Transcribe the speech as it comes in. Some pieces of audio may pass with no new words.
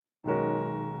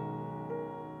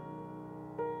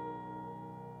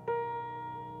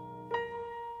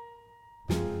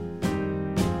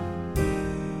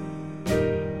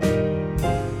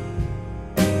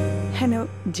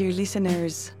Hello, dear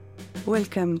listeners.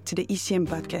 Welcome to the ECM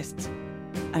podcast.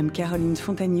 I'm Caroline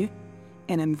Fontagneux,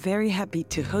 and I'm very happy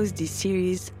to host this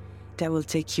series that will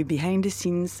take you behind the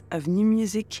scenes of new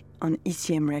music on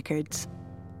ECM Records.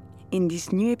 In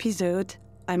this new episode,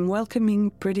 I'm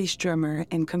welcoming British drummer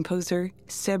and composer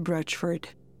Seb Rochford.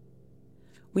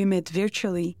 We met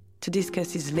virtually to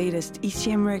discuss his latest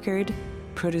ECM record,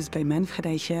 produced by Manfred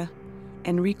Eicher,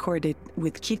 and recorded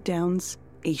with Keith Downs,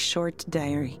 A Short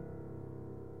Diary.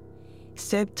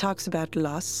 Seb talks about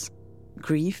loss,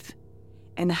 grief,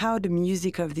 and how the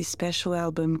music of this special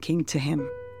album came to him.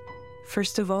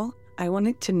 First of all, I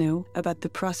wanted to know about the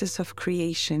process of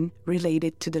creation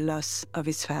related to the loss of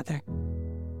his father.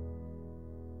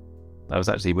 I was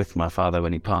actually with my father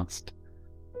when he passed,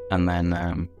 and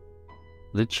then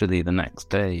literally the next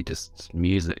day,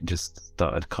 music just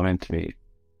started coming to me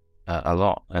a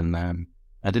lot, and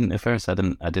I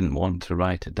didn't want to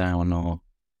write it down, or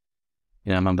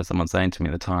I remember someone saying to me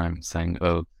at the time, saying,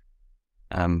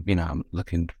 I'm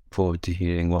looking forward to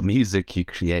hearing what music you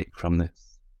create from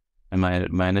this. And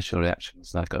my initial reaction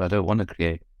was like, I don't want to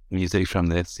create music from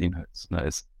this,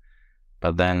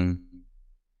 but then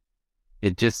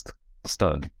it just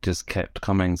kept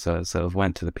coming. So I sort of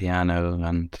went to the piano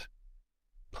and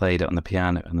played it on the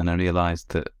piano, and then I realized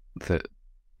that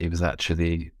it was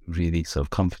actually really sort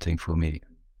of comforting for me.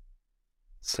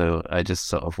 So I just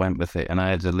sort of went with it, and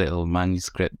I had a little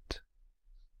manuscript,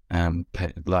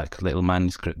 booked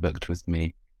with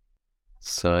me.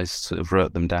 So I sort of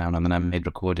wrote them down, and then I made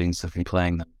recordings of me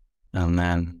playing them. And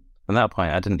then at that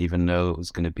point, I didn't even know it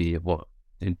was going to be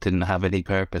it didn't have any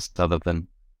purpose other than,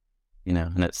 I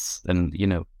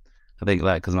think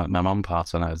because my mum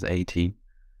passed when I was 18,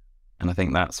 and I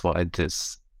think that's what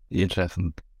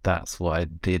that's what I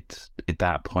did at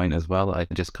that point as well. I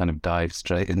just kind of dived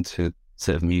straight into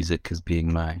sort of music as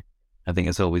being I think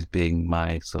it's always being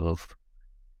my sort of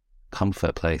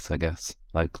comfort place, I guess.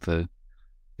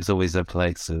 It's always a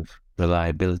place of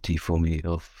reliability for me,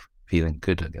 of feeling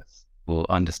good, I guess, or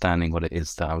understanding what it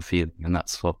is that I'm feeling. And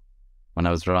that's what, when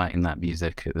I was writing that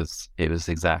music, it was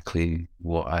exactly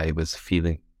what I was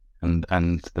feeling. And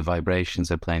the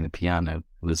vibrations of playing the piano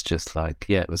was just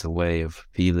it was a way of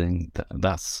feeling that.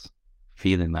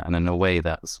 And in a way,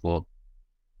 that's what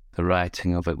the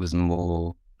writing of it was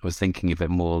more. I was thinking of it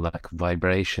more like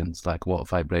vibrations, like what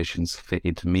vibrations fit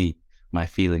into me, my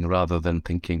feeling, rather than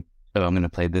thinking, I'm going to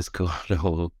play this chord,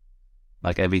 or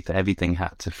like everything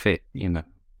had to fit,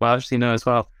 Well, actually, as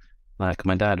well, like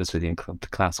my dad was really into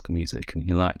classical music, and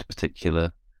he liked a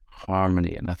particular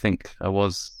harmony, and I think it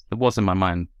was in my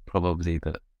mind probably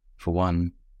that, for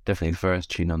one, definitely the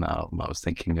first tune on that album, I was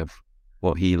thinking of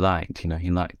what he liked. He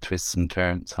liked twists and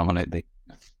turns harmonically.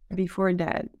 Before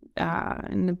that,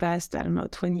 in the past,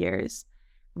 20 years,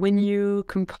 when you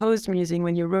composed music,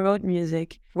 when you wrote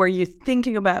music, were you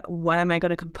thinking about what am I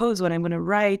going to compose, what I'm going to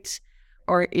write,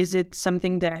 or is it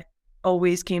something that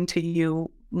always came to you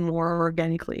more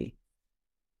organically?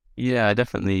 Yeah, I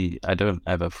don't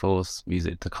ever force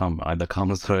music to come. Either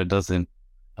comes or it doesn't.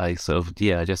 I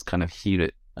just kind of hear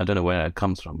it. I don't know where it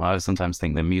comes from. I sometimes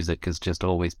think that music is just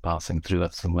always passing through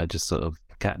us, and we're just sort of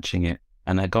catching it.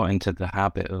 And I got into the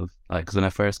habit of, because when I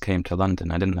first came to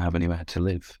London, I didn't have anywhere to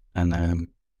live, and I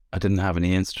didn't have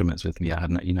any instruments with me. I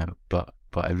hadn't, but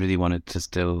I really wanted to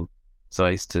still. So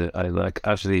I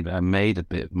made a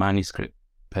bit of manuscript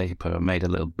paper. I made a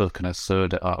little book, and I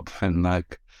sewed it up, and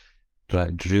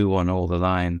drew on all the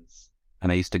lines.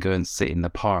 And I used to go and sit in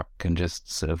the park and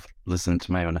just sort of listen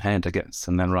to my own head, I guess,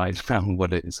 and then write down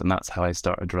what it is. And that's how I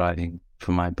started writing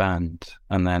for my band.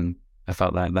 And then I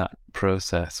felt like that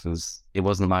process it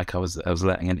wasn't like I was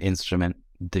letting an instrument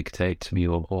dictate to me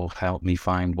or help me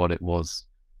find what it was.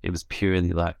 It was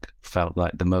purely felt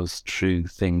like the most true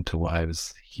thing to what I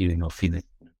was hearing or feeling.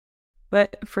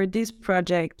 But for this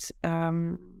project,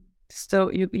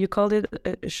 so you called it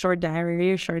a short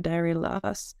diary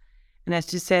loss. And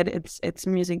as you said, it's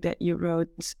music that you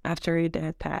wrote after your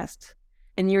dad passed.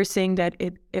 And you're saying that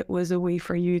it was a way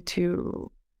for you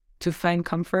to find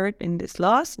comfort in this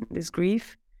loss, in this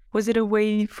grief. Was it a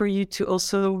way for you to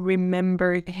also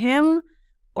remember him,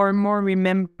 or more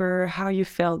remember how you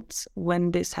felt when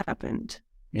this happened?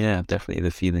 Yeah, definitely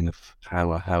the feeling of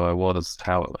how I was,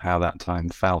 how that time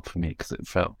felt for me, because it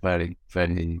felt very,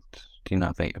 very,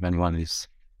 I think of anyone who's,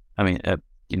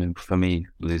 for me,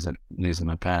 losing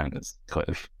my parents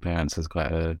is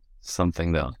quite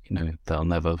something that, they'll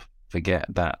never forget,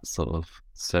 that sort of.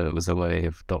 So it was a way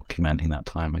of documenting that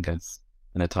time, I guess,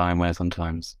 in a time where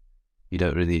sometimes you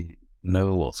don't really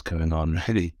know what's going on,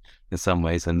 really, in some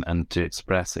ways, and to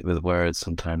express it with words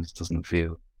sometimes doesn't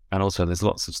feel And also there's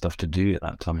lots of stuff to do at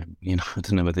that time. You know, I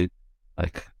don't know whether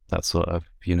like that sort of,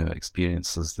 you know,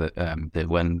 experiences that that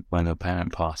when a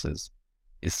parent passes,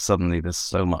 is suddenly there's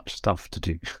so much stuff to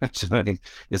do. Actually,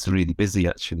 it's really busy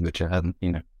actually, which I hadn't,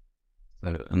 you know.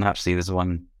 So, and actually there's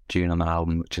one tune on the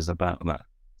album which is about that,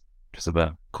 which is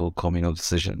about called Communal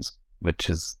Decisions, which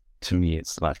is, to me,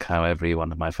 it's like how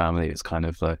everyone in my family is kind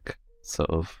of like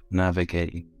sort of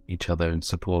navigating each other and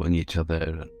supporting each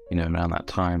other, you know, around that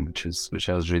time, which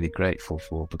I was really grateful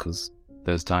for, because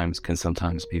those times can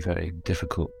sometimes be very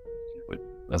difficult.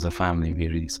 As a family, we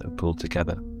really sort of pulled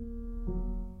together.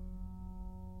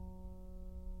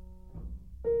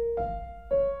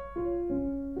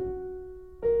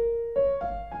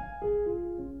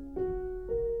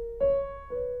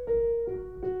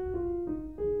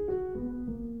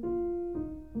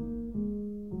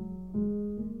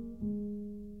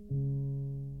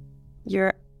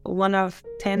 You're one of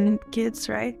 10 kids,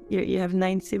 right? You have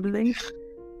 9 siblings.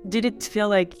 Did it feel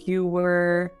like you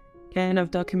were kind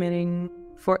of documenting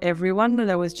for everyone, or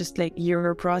that was just like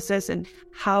your process? And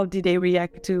how did they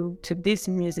react to this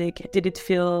music? Did it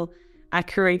feel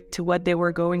accurate to what they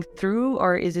were going through,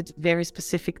 or is it very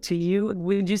specific to you?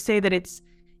 Would you say that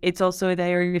it's also a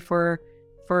diary for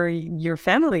your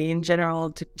family in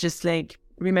general, to just like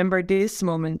remember this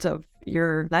moment of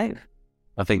your life?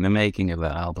 I think the making of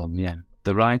that album, yeah,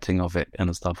 the writing of it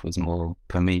and stuff was more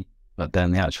for me, but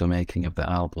then the actual making of the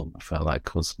album, I felt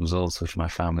like was also for my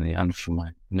family and for my,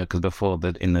 you know, because before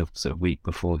that, in the sort of week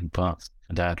before he passed,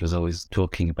 my dad was always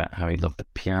talking about how he loved the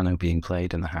piano being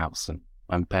played in the house, and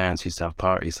my parents used to have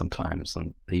parties sometimes,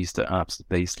 and they used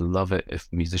to love it if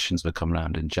musicians would come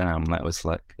around and jam. That was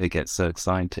like, they get so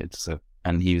excited. So,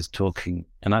 and he was talking,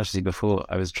 and actually before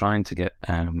I was trying to get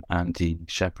Andy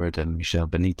Shepherd and Michelle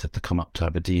Benita to come up to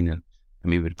Aberdeen and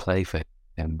we would play for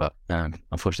him, but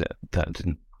unfortunately that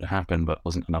didn't happen, but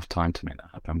wasn't enough time to make that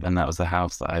happen. And that was the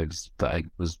house that I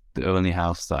was the only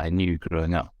house that I knew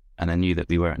growing up, and I knew that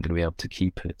we weren't going to be able to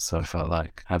keep it. So I felt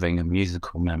like having a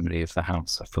musical memory of the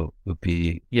house, I thought would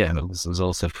be, yeah, it was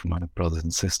also for my brothers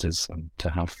and sisters, to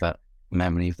have that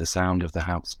memory of the sound of the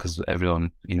house, because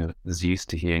everyone, you know, is used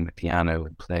to hearing the piano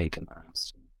and played in the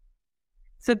house.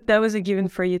 So that was a given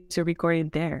for you to record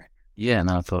it there. Yeah,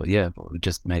 and I thought, yeah, it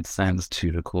just made sense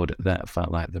to record it there. It felt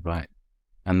like the right,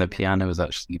 and the piano was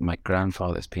actually my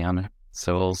grandfather's piano,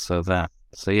 so also that.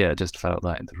 So yeah, it just felt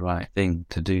like the right thing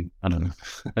to do. I don't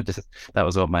know, that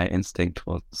was what my instinct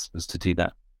was to do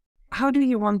that. How do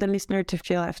you want the listener to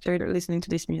feel after listening to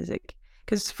this music?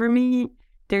 Because for me,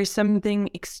 there's something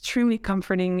extremely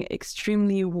comforting,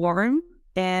 extremely warm.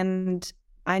 And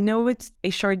I know it's a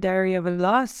short diary of a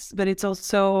loss, but it's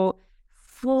also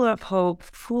full of hope,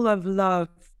 full of love,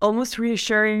 almost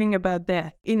reassuring about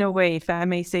death, in a way, if I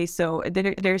may say so.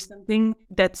 There's something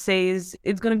that says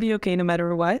it's going to be okay no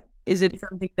matter what. Is it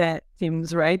something that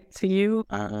seems right to you?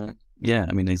 Yeah,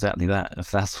 I mean, exactly that. If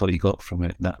that's what you got from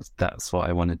it, that's what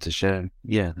I wanted to share.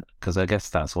 Yeah, because I guess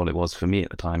that's what it was for me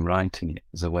at the time, writing it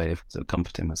as a way of sort of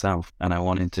comforting myself. And I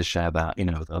wanted to share that, you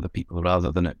know, with other people,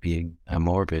 rather than it being a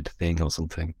morbid thing or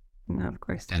something. No, of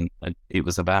course. And it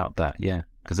was about that, yeah.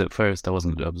 Because at first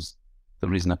the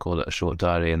reason I called it a short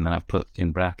diary, and then I put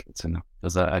in brackets, and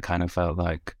because I kind of felt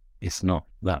like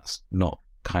that's not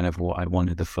kind of what I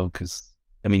wanted the focus.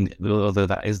 I mean, although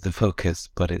that is the focus,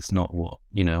 but it's not what,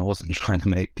 you know, I wasn't trying to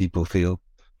make people feel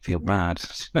bad.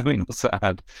 I mean, or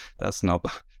sad. That's not.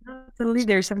 Absolutely.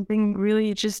 There's something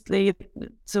really just like,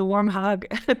 it's a warm hug,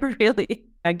 really.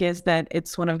 I guess that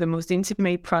it's one of the most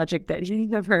intimate projects that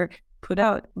you've ever put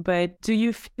out. But do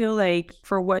you feel like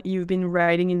for what you've been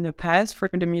writing in the past, for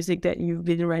the music that you've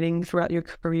been writing throughout your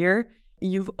career,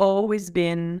 you've always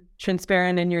been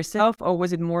transparent in yourself, or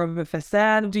was it more of a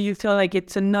facade? Do you feel like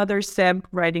it's another Seb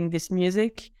writing this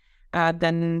music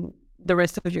than the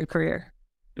rest of your career?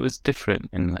 It was different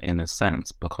in a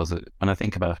sense, because when I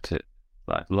think about it,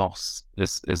 like loss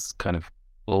is kind of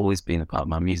always been a part of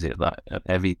my music. Like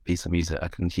every piece of music, I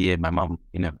can hear my mum,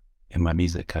 you know, in my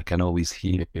music. I can always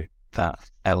hear that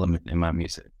element in my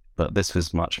music. But this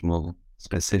was much more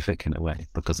specific in a way,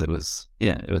 because it was,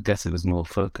 yeah, I guess it was more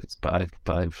focused. But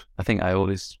I think I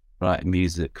always write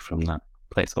music from that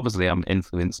place. Obviously, I'm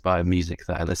influenced by music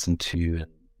that I listen to and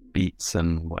beats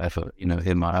and whatever, you know,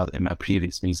 in my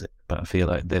previous music. But I feel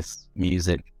like this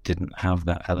music didn't have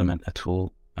that element at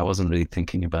all. I wasn't really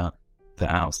thinking about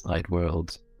the outside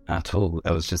world at all.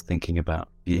 I was just thinking about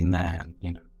being there, and,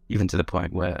 you know, even to the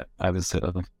point where I was sort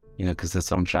of, you know, because there's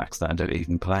some tracks that I don't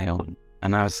even play on.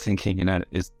 And I was thinking, you know,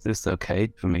 is this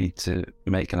okay for me to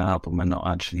make an album and not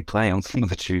actually play on some of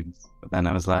the tunes? But then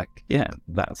I was like, yeah,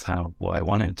 that's what I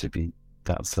want it to be.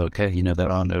 That's okay. You know,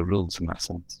 there are no rules in that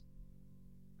sense.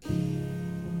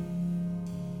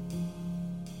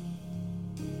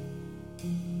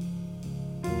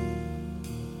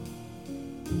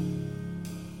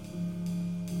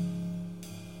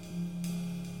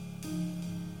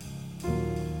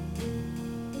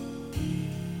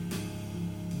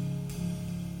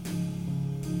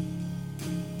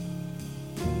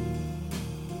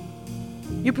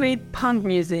 You played punk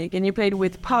music and you played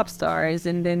with pop stars,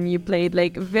 and then you played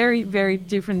like very, very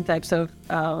different types of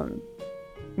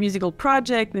musical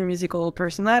projects and musical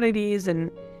personalities.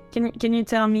 And can you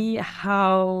tell me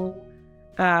how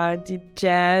did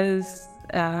jazz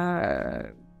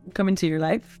come into your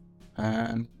life?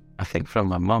 I think from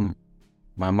my mum.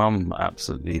 My mum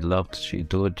absolutely loved, she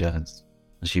adored jazz.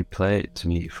 And she'd play it to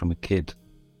me from a kid.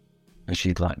 And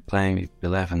she'd like playing me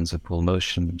Bill Evans or Paul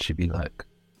Motion, and she'd be like,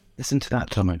 listen to that,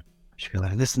 Tomo. She'd be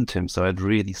like, listen to him. So I'd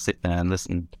really sit there and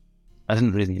listen. I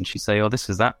didn't really, and she'd say, oh, this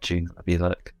is that tune. I'd be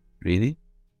like, really?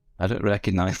 I don't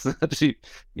recognize that.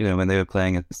 When they were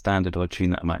playing a standard or a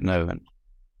tune that I might know. And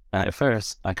at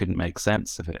first, I couldn't make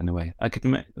sense of it in a way. I could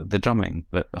make the drumming,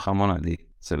 but harmonically.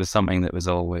 So it was something that was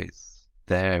always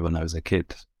there when I was a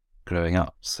kid growing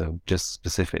up. So just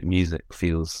specific music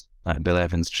feels like Bill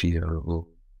Evans Trio or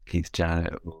Keith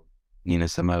Jarrett or Nina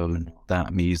Simone.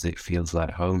 That music feels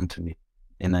like home to me.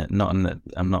 Not in that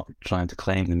I'm not trying to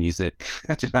claim the music,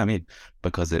 do you know what I mean?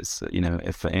 Because it's,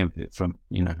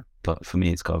 but for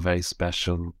me, it's got a very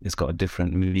special, it's got a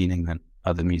different meaning than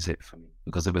other music for me,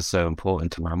 because it was so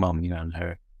important to my mum, and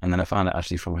her. And then I found out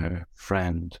actually from her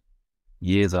friend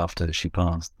years after she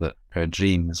passed that her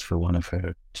dream was for one of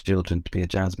her children to be a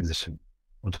jazz musician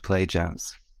or to play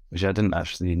jazz, which I didn't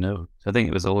actually know. So I think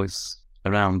it was always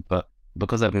around, but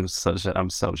because I'm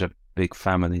such a big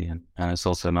family, and it's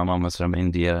also my mum was from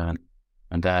India and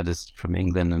my dad is from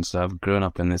England, and so I've grown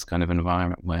up in this kind of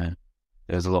environment where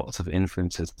there's lots of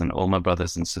influences, and all my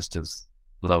brothers and sisters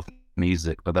love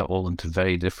music, but they're all into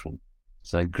very different.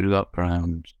 So I grew up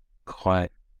around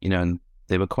quite, and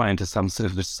they were quite into some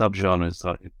sort of subgenres,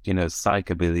 like,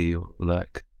 psychobilly, or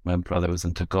like my brother was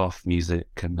into goth music,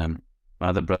 and then my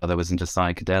other brother was into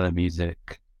psychedelic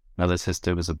music. My other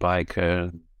sister was a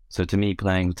biker. So to me,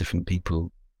 playing with different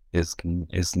people is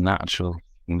natural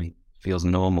for me, feels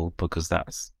normal, because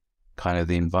that's kind of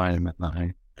the environment that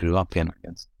I grew up in, I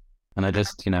guess. And I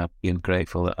just, feel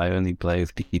grateful that I only play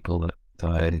with people that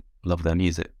I love their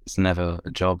music. It's never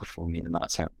a job for me in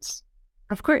that sense.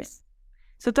 Of course.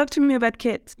 So talk to me about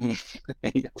Kit.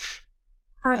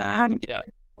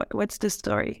 What's the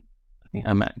story? I think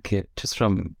I met Kit just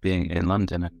from being in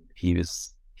London, and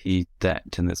he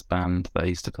decked in this band that I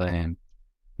used to play in.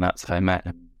 That's how I met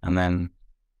him. And then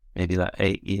maybe like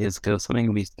 8 years ago or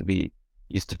something, we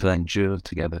used to play in duo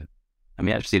together. And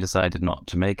we actually decided not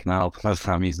to make an album of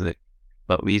our music,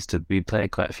 but we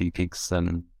played quite a few gigs,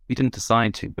 and we didn't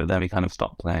decide to, but then we kind of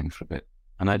stopped playing for a bit.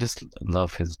 And I just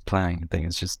love his playing. I think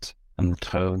it's just, and the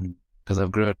tone, because I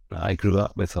grew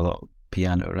up with a lot of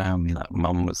piano around me. Like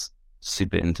mum was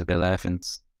super into Bill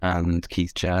Evans and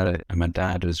Keith Jarrett, and my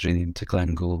dad was really into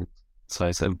Glenn Gould. So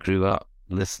I sort of grew up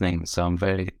listening. So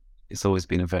it's always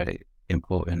been a very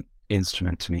important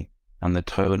instrument to me, and the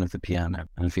tone of the piano.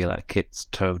 And I feel like Kit's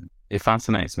tone, it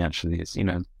fascinates me actually. It's,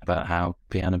 about how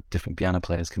different piano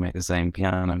players can make the same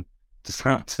piano to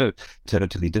sound so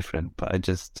totally different. But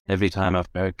every time I've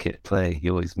heard Kit play, he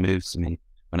always moves me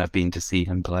when I've been to see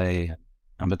him play.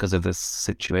 And because of this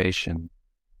situation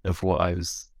of what I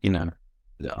was,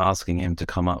 asking him to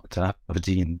come up to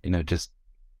Aberdeen,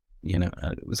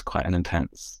 it was quite an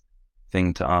intense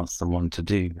thing to ask someone to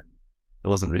do. There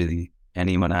wasn't really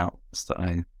anyone else that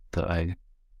I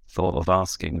thought of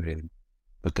asking, really,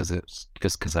 because it's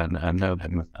just because I know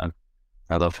him and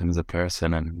I love him as a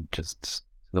person, and just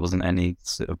there wasn't any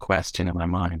sort of question in my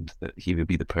mind that he would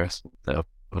be the person that I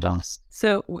would ask.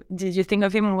 So did you think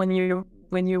of him when you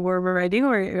were writing,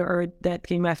 or that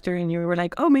came after and you were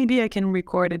like, oh, maybe I can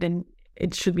record it and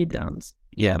it should be done?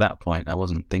 Yeah, at that point, I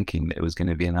wasn't thinking that it was going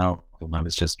to be an album. I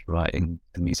was just writing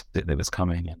the music that was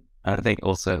coming. And I think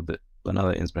also that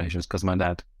another inspiration was because my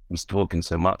dad was talking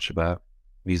so much about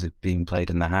music being played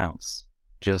in the house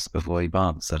just before he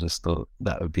passed. I just thought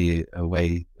that would be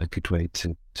a good way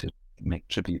to make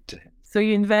tribute to him. So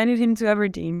you invited him to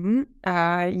Aberdeen.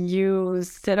 You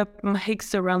set up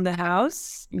mics around the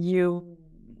house. You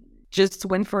just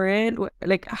went for it.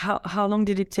 Like, how long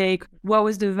did it take? What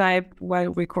was the vibe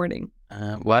while recording?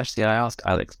 Well, actually, I asked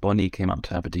Alex. Bonnie came up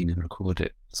to Aberdeen and recorded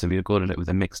it. So we recorded it with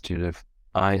a mixture of,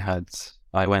 I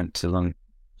went to London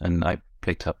and I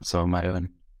picked up some of my own.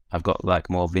 I've got like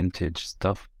more vintage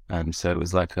stuff. And so it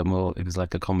was like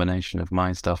a combination of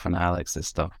my stuff and Alex's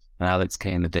stuff. And Alex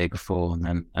came the day before,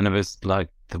 and it was like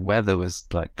the weather was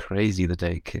like crazy the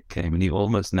day Kit came, and he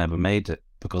almost never made it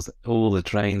because all the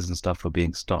trains and stuff were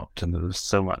being stopped, and there was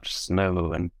so much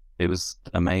snow, and it was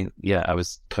amazing. Yeah, I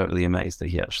was totally amazed that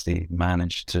he actually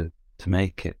managed to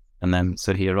make it. And then,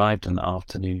 so he arrived in the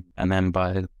afternoon, and then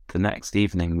by the next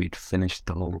evening, we'd finished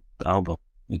the whole album.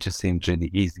 It just seemed really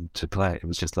easy to play. It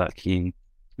was just like we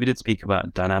did speak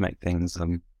about dynamic things.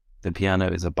 The piano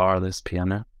is a barless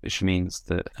piano, which means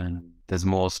that there's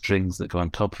more strings that go on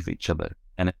top of each other,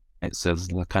 and it's a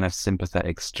kind of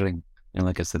sympathetic string,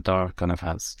 like a sitar kind of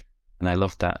has. And I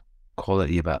love that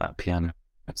quality about that piano.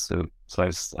 So I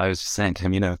was just saying to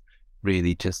him,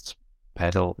 really just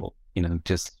pedal,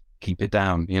 just keep it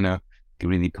down,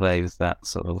 really play with that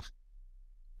sort of,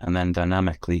 and then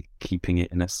dynamically keeping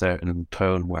it in a certain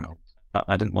tone. Well,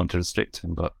 I didn't want to restrict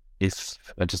him, but if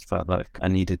I just felt like I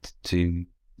needed to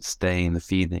stay in the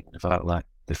feeling, I felt like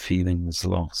the feeling was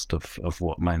lost of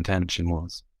what my intention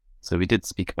was. So we did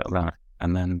speak about that.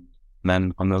 And then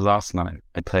on the last night,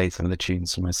 I played some of the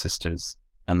tunes for my sisters.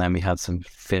 And then we had some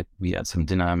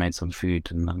dinner, I made some food.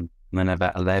 And then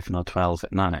about 11 or 12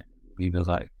 at night, we were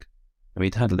like,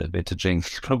 we'd had a little bit to drink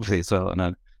probably as well.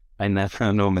 And I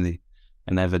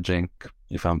never drink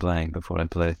if I'm playing before I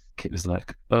play. Kit was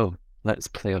like, oh, let's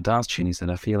play a dance tune. He said,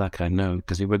 I feel like I know,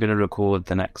 because we were going to record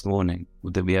the next morning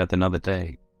that we had another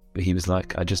day. But he was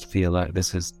like, I just feel like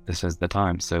this is the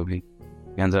time. So we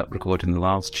ended up recording the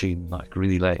last tune like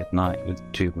really late at night with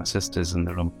two of my sisters in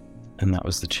the room. And that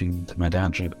was the tune that my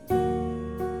dad wrote.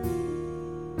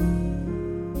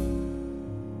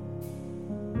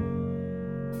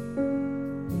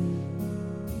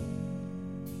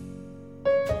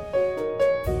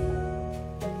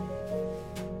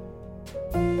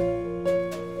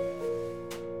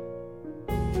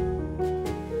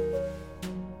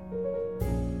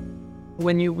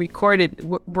 When you recorded,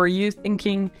 were you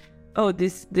thinking, oh,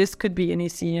 this could be an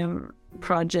ECM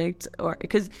project? Or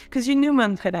because you knew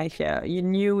Manfred Eicher, you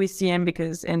knew ECM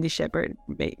because Andy Shepherd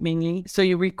mainly. So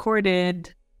you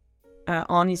recorded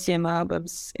on ECM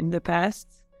albums in the past.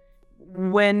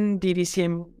 When did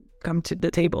ECM come to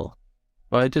the table?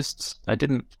 Well, I just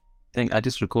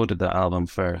recorded that album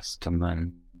first, and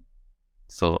then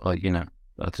thought, I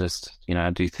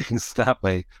do things that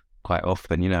way quite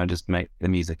often. I just make the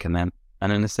music,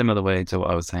 and in a similar way to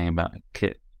what I was saying about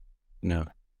Kit,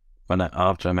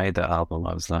 after I made that album,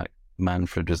 I was like,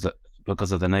 Manfred was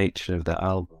because of the nature of the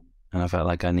album, and I felt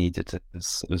like I needed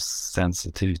this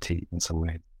sensitivity in some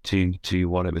way to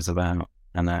what it was about,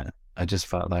 and I just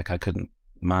felt like I couldn't.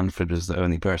 Manfred was the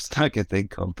only person I could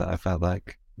think of that I felt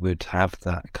like would have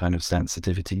that kind of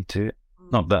sensitivity to it.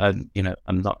 Not that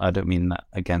I don't mean that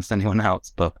against anyone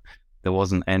else, but there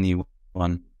wasn't anyone,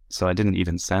 so I didn't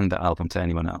even send the album to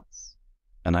anyone else.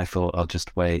 And I thought I'll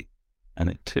just wait, and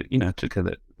it took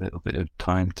a little bit of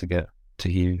time to get to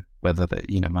hear whether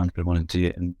Manfred wanted to do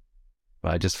it.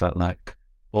 But I just felt like,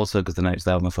 also because the next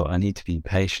album, I thought I need to be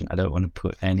patient. I don't want to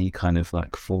put any kind of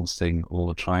like forcing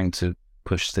or trying to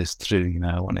push this through.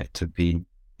 I want it to be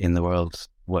in the world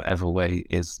whatever way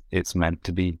it's meant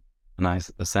to be. And I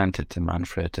sent it to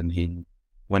Manfred, and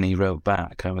when he wrote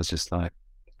back, I was just like,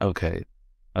 okay.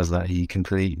 I was like, he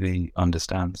completely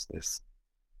understands this.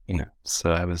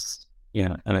 So I was,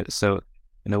 so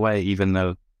in a way, even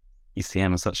though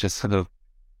ECM is such a sort of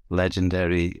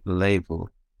legendary label,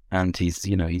 and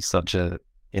he's such a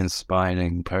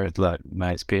inspiring person, like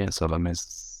my experience of him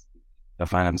is, I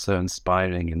find him so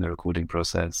inspiring in the recording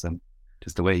process, and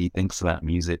just the way he thinks about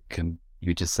music. And he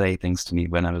would just say things to me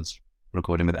when I was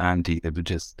recording with Andy, they would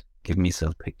just give me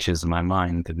sort of pictures in my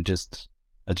mind. I just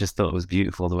thought it was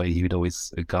beautiful the way he would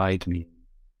always guide me.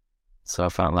 So I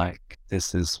felt like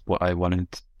this is what I wanted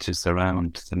to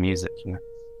surround the music.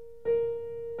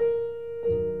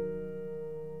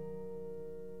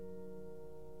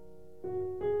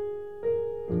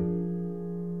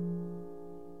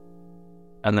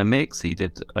 And the mix he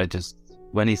did,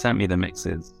 when he sent me the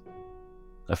mixes,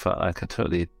 I felt like I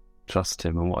totally trust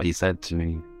him and what he said to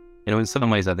me. In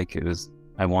some ways I think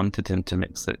I wanted him to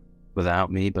mix it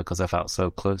without me because I felt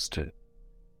so close to it.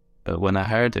 But when I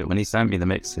heard it, when he sent me the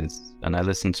mixes and I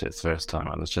listened to it the first time,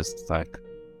 I was just like,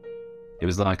 it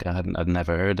was like I'd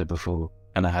never heard it before,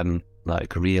 and I hadn't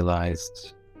like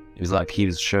realized. It was like he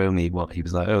was showing me what he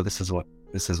was like. Oh, this is what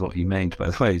you made,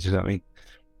 by the way. Do you know what I mean?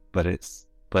 But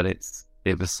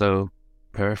it was so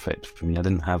perfect for me. I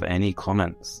didn't have any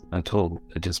comments at all.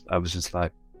 I was just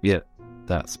like, yeah,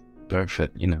 that's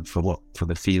perfect. For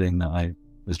the feeling that I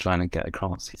was trying to get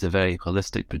across. He's a very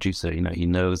holistic producer. He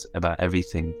knows about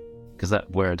everything, because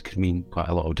that word could mean quite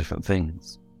a lot of different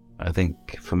things. I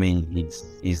think for me,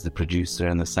 he's the producer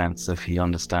in the sense of he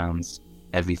understands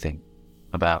everything.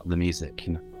 about the music.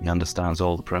 He understands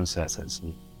all the processes,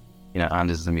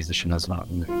 and is a musician as well.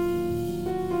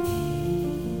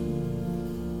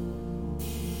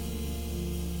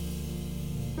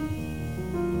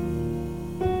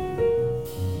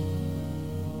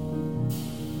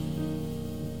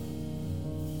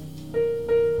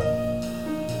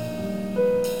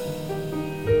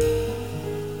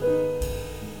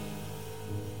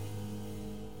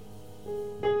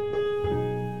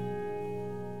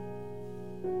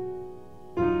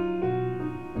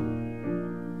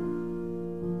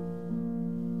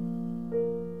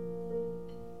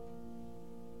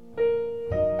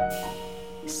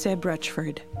 Seb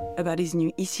Rochford, about his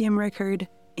new ECM record,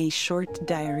 A Short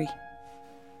Diary.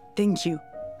 Thank you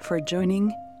for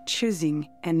joining, choosing,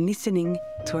 and listening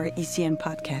to our ECM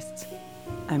podcasts.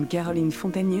 I'm Caroline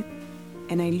Fontagneux,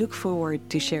 and I look forward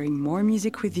to sharing more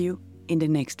music with you in the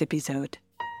next episode.